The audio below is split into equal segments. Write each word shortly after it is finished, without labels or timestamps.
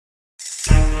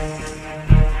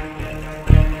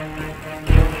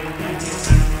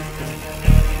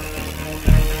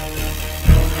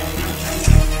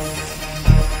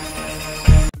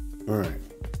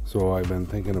So I've been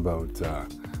thinking about,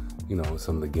 you know,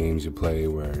 some of the games you play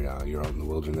where you're out in the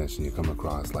wilderness and you come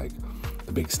across like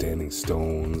the big standing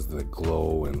stones that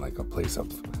glow and like a place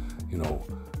of, you know,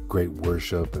 great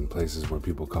worship and places where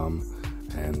people come.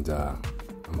 And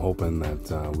I'm hoping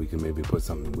that we can maybe put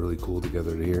something really cool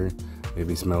together here.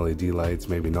 Maybe some LED lights,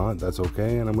 maybe not. That's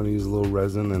okay. And I'm going to use a little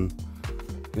resin and,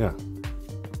 yeah,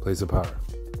 place of power.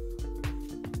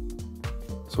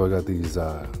 So I got these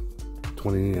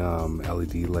 20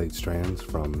 LED light strands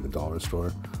from the dollar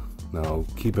store. Now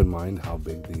keep in mind how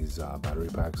big these battery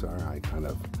packs are. I kind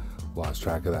of lost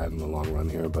track of that in the long run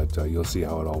here, but you'll see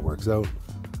how it all works out.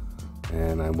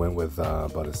 And I went with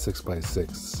about a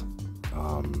 6x6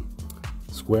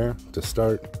 square to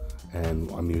start, and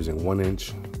I'm using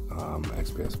 1-inch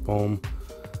XPS foam.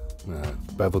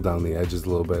 Bevel down the edges a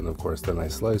little bit, and of course then I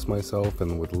slice myself,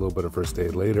 and with a little bit of first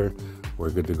aid later,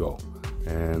 we're good to go.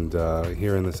 And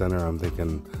here in the center, I'm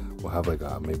thinking we'll have like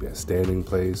maybe a standing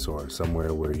place or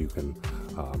somewhere where you can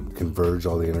converge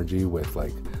all the energy with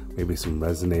like maybe some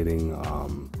resonating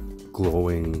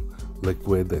glowing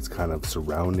liquid that's kind of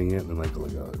surrounding it, and like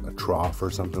a trough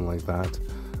or something like that.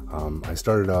 I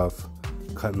started off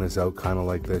cutting this out kind of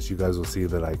like this. You guys will see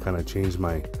that I kind of changed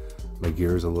my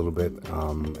gears a little bit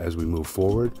as we move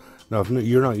forward. Now if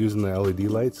you're not using the LED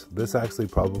lights, this actually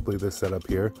probably, this setup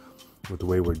here with the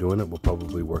way we're doing it, will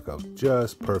probably work out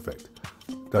just perfect.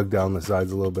 Dug down the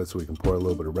sides a little bit so we can pour a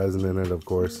little bit of resin in it, of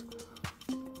course.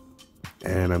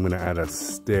 And I'm going to add a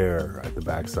stair at the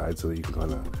back side so that you can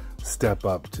kind of step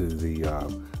up to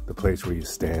the place where you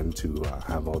stand to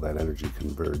have all that energy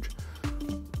converge.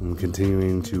 I'm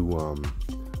continuing to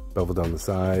bevel down the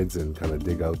sides and kind of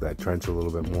dig out that trench a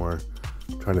little bit more,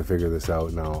 trying to figure this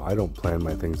out. Now, I don't plan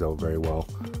my things out very well.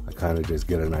 I kind of just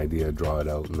get an idea, draw it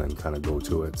out, and then kind of go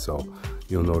to it. So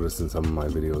you'll notice in some of my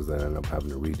videos that I end up having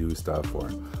to redo stuff or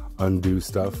undo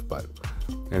stuff. But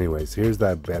anyways, here's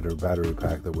that battery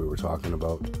pack that we were talking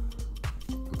about.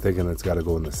 I'm thinking it's got to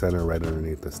go in the center right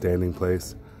underneath the standing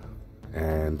place.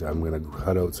 And I'm going to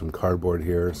cut out some cardboard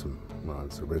here, well,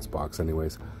 it's a Ritz box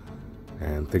anyways,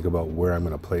 and think about where I'm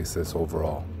going to place this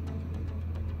overall.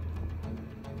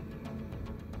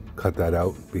 Cut that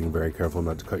out, being very careful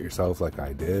not to cut yourself like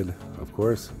I did, of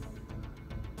course.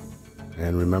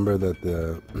 And remember that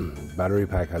the battery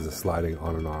pack has a sliding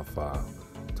on and off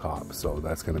top, so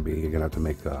that's going to be, you're going to have to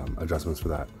make adjustments for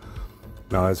that.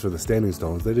 Now as for the standing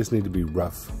stones, they just need to be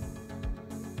rough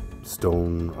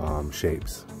stone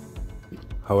shapes,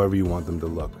 however you want them to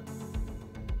look.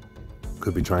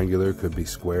 Could be triangular, could be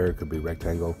square, could be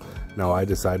rectangle. Now I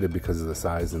decided, because of the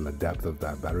size and the depth of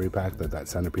that battery pack, that that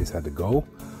centerpiece had to go.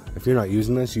 If you're not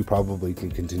using this, you probably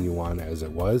can continue on as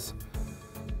it was,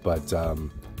 but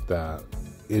the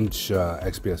inch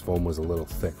XPS foam was a little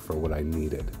thick for what I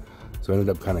needed, so I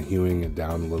ended up kind of hewing it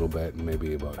down a little bit, and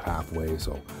maybe about halfway.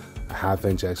 So a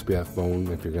 1/2-inch XPS foam,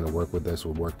 if you're going to work with this,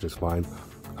 will work just fine.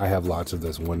 I have lots of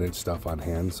this 1-inch stuff on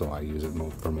hand, so I use it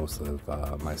for most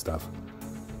of my stuff.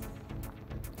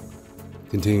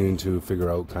 Continuing to figure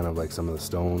out kind of like some of the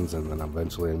stones, and then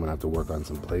eventually I'm gonna have to work on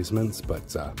some placements,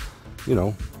 but you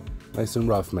know, nice and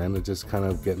rough, man. It's just kind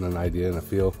of getting an idea and a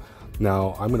feel.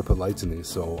 Now I'm gonna put lights in these,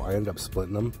 so I end up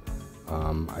splitting them.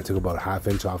 I took about a 1/2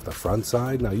 inch off the front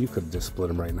side. Now you could just split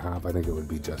them right in half. I think it would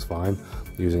be just fine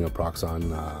using a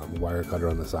Proxxon wire cutter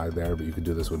on the side there, but you could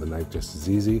do this with a knife just as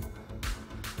easy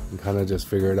and kind of just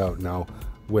figure it out. Now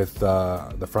with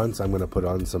the fronts, I'm gonna put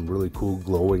on some really cool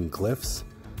glowing glyphs.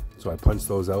 So I punched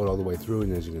those out all the way through,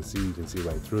 and as you can see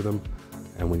right through them.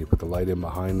 And when you put the light in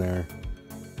behind there,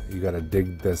 you got to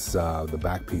dig this the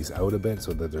back piece out a bit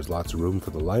so that there's lots of room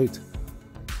for the light.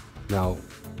 Now,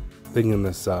 thinking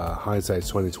this hindsight's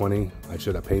 2020, I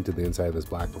should have painted the inside of this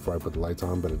black before I put the lights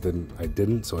on, but I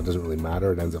didn't, so it doesn't really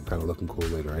matter. It ends up kind of looking cool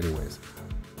later anyways.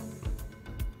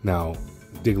 Now,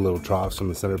 dig little troughs from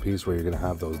the centerpiece where you're going to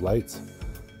have those lights.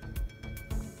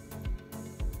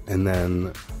 And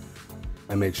then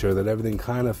I make sure that everything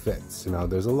kind of fits. You know,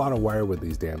 there's a lot of wire with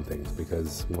these damn things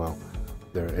because, well,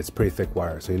 it's pretty thick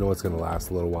wire, so you know it's going to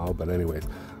last a little while. But anyways,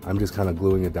 I'm just kind of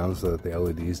gluing it down so that the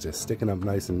LED's just sticking up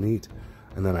nice and neat.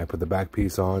 And then I put the back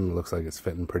piece on. It looks like it's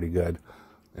fitting pretty good.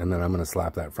 And then I'm going to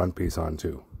slap that front piece on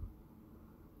too.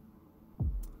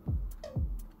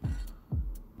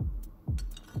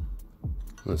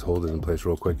 Let's hold it in place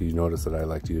real quick. You notice that I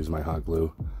like to use my hot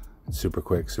glue. It's super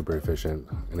quick, super efficient,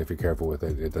 and if you're careful with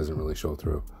it, it doesn't really show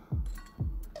through.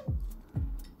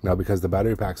 Now, because the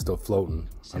battery pack's still floating,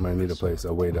 I'm going to need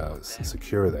a way to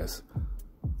secure this.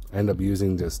 I end up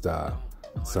using just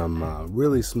some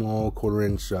really small 1/4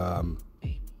 inch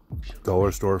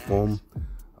dollar store foam.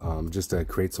 just to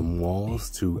create some walls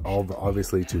to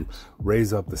obviously to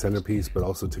raise up the centerpiece, but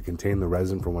also to contain the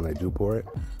resin for when I do pour it.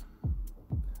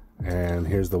 And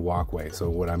here's the walkway. So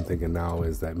what I'm thinking now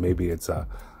is that maybe it's an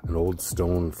old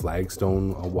stone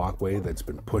flagstone walkway that's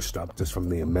been pushed up just from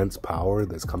the immense power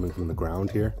that's coming from the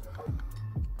ground here.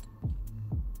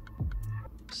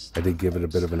 I did give it a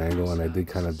bit of an angle, and I did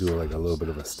kind of do like a little bit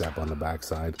of a step on the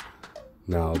backside.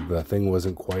 Now the thing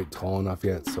wasn't quite tall enough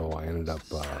yet, so I ended up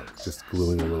just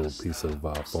gluing a little piece of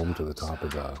foam to the top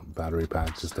of the battery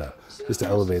pack just to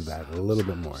elevate that a little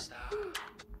bit more.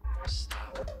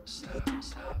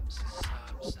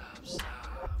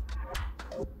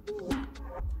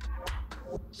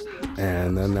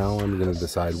 And then now I'm going to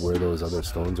decide where those other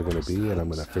stones are going to be, and I'm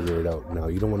going to figure it out. Now,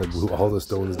 you don't want to glue all the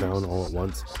stones down all at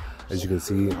once. As you can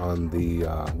see on the,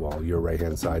 well, your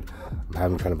right-hand side, I'm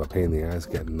having kind of a pain in the ass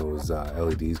getting those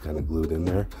LEDs kind of glued in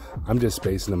there. I'm just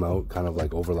spacing them out, kind of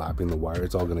like overlapping the wire.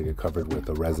 It's all going to get covered with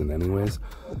the resin anyways,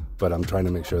 but I'm trying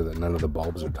to make sure that none of the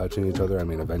bulbs are touching each other. I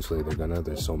mean, eventually they're gonna,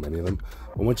 there's so many of them.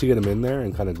 But once you get them in there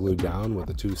and kind of glued down with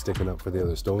the two sticking up for the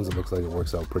other stones, it looks like it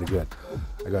works out pretty good.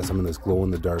 I got some of this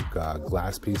glow-in-the-dark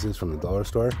glass pieces from the dollar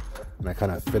store, and I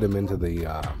kind of fit them into the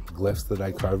glyphs that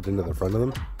I carved into the front of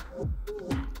them.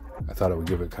 I thought it would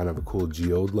give it kind of a cool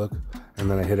geode look, and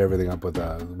then I hit everything up with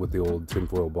the old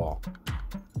tinfoil ball.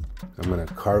 I'm going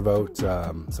to carve out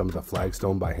some of the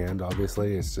flagstone by hand,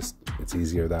 obviously. It's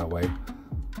easier that way,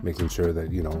 making sure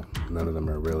that, you know, none of them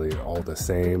are really all the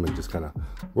same, and just kind of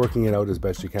working it out as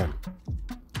best you can.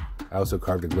 I also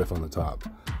carved a glyph on the top.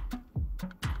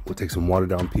 We'll take some watered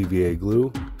down PVA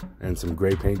glue and some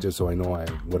gray paint just so I know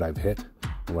what I've hit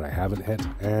and what I haven't hit,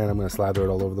 and I'm going to slather it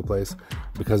all over the place.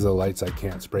 Because of the lights, I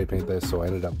can't spray paint this, so I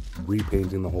ended up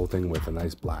repainting the whole thing with a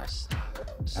nice black,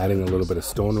 adding a little bit of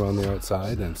stone around the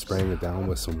outside and spraying it down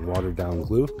with some watered down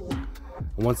glue.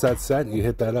 And once that's set, you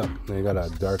hit that up. Now you got a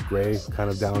dark gray kind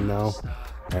of down now,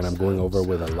 and I'm going over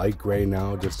with a light gray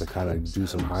now just to kind of do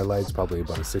some highlights, probably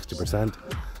about a 60%.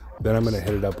 Then I'm going to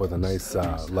hit it up with a nice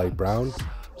light brown.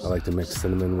 I like to mix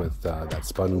cinnamon with that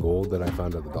spun gold that I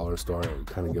found at the dollar store. It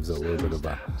kind of gives it a little bit of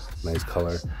a nice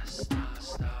color.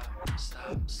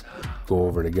 Go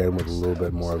over it again with a little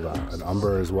bit more of an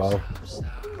umber as well.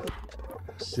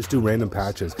 Just do random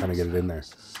patches, kind of get it in there.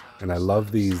 And I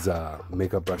love these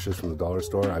makeup brushes from the dollar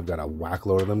store. I've got a whack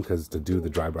load of them because to do the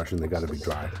dry brushing, they got to be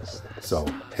dry. So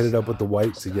hit it up with the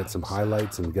white to get some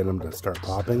highlights and get them to start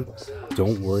popping.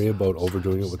 Don't worry about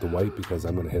overdoing it with the white because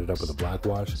I'm going to hit it up with a black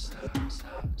wash.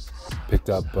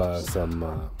 Picked up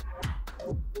some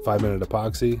 5-minute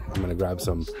epoxy. I'm going to grab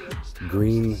some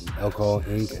green alcohol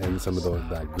ink and some of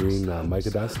that green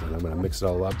mica dust, and I'm going to mix it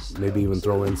all up. Maybe even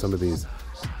throw in some of these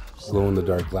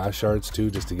glow-in-the-dark glass shards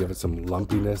too, just to give it some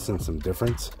lumpiness and some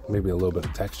difference, maybe a little bit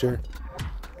of texture,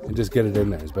 and just get it in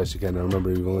there as best you can. Now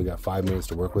remember, you've only got 5 minutes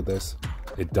to work with this.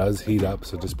 It does heat up,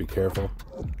 so just be careful.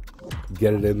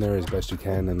 Get it in there as best you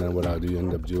can, and then what I'll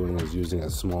end up doing is using a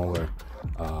smaller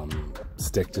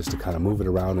stick just to kind of move it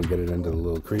around and get it into the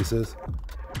little creases.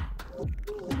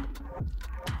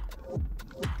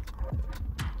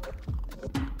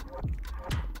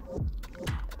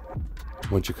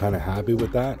 Once you're kind of happy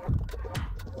with that,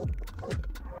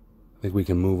 I think we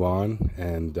can move on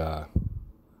and go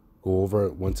over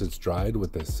it once it's dried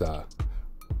with this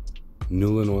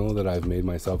Newlin oil that I've made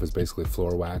myself. Is basically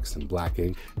floor wax and black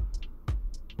ink.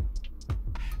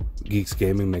 Geeks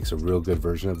Gaming makes a real good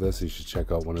version of this. You should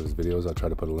check out one of his videos. I'll try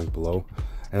to put a link below.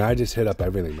 And I just hit up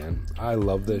everything, man. I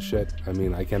love this shit. I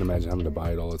mean, I can't imagine having to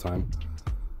buy it all the time.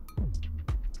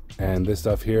 And this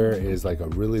stuff here is like a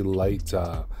really light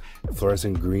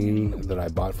fluorescent green that I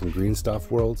bought from Green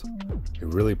Stuff World. It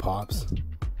really pops.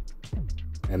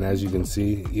 And as you can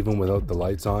see, even without the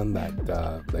lights on,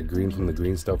 that green from the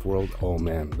Green Stuff World, oh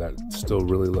man, that still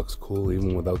really looks cool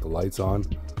even without the lights on.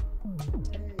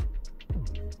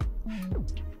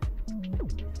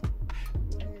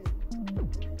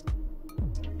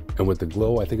 And with the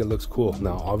glow, I think it looks cool.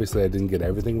 Now, obviously, I didn't get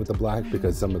everything with the black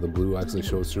because some of the blue actually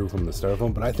shows through from the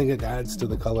styrofoam, but I think it adds to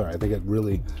the color. I think it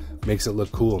really makes it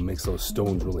look cool, makes those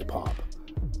stones really pop.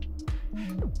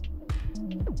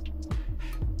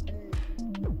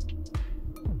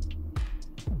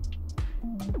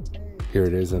 Here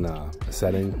it is in a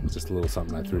setting, just a little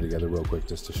something I threw together real quick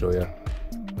just to show you.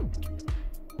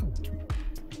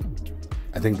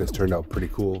 I think this turned out pretty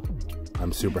cool.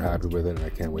 I'm super happy with it, and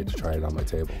I can't wait to try it on my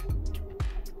table.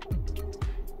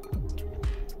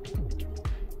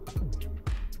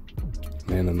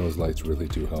 Man, and those lights really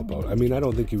do help out. I mean, I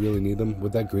don't think you really need them.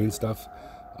 With that green stuff,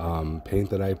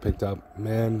 paint that I picked up,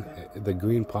 man, the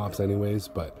green pops anyways,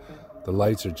 but the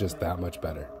lights are just that much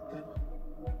better.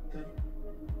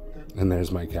 And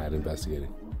there's my cat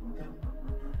investigating.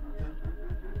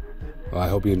 Well, I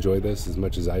hope you enjoyed this as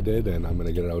much as I did, and I'm going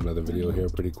to get out another video here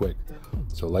pretty quick.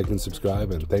 So like and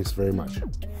subscribe, and thanks very much.